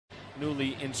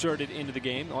newly inserted into the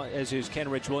game, as is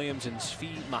Kenrich, Williams, and Svi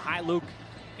Mihailuk,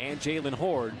 and Jalen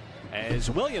Horde, as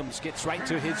Williams gets right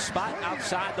to his spot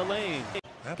outside the lane.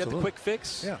 Absolutely. Get the quick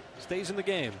fix, yeah. Stays in the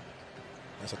game.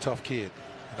 That's a tough kid.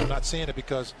 I'm not saying it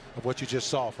because of what you just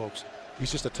saw, folks.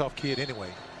 He's just a tough kid anyway.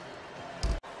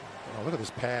 Oh, look at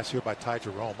this pass here by Ty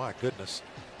Jerome. My goodness.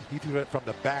 He threw it from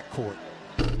the backcourt.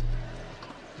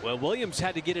 Well, Williams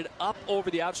had to get it up over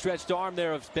the outstretched arm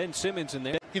there of Ben Simmons in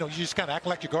there. You know, you just kind of act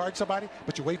like you guard somebody,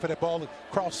 but you wait for that ball to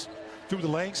cross through the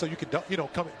lane so you can, you know,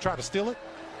 come try to steal it.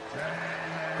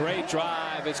 Great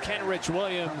drive as Kenrich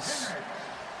Williams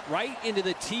right into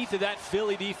the teeth of that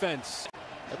Philly defense.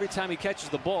 Every time he catches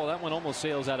the ball, that one almost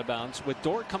sails out of bounds. With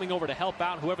Dort coming over to help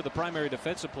out whoever the primary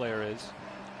defensive player is.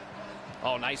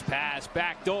 Oh, nice pass,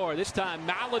 back door. This time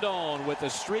Maladon with a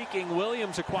streaking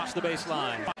Williams across the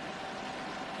baseline.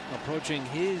 Approaching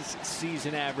his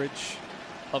season average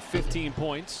of 15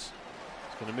 points.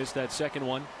 He's going to miss that second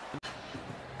one.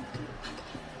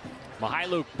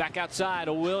 Mihailuk back outside.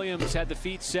 Williams had the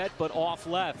feet set, but off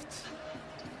left.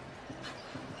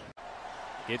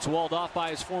 Gets walled off by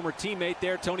his former teammate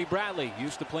there, Tony Bradley.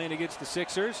 Used to playing against the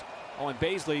Sixers. Oh, and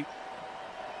Baisley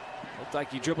looked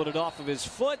like he dribbled it off of his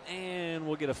foot, and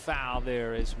we'll get a foul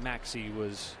there as Maxey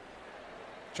was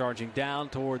charging down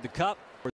toward the cup.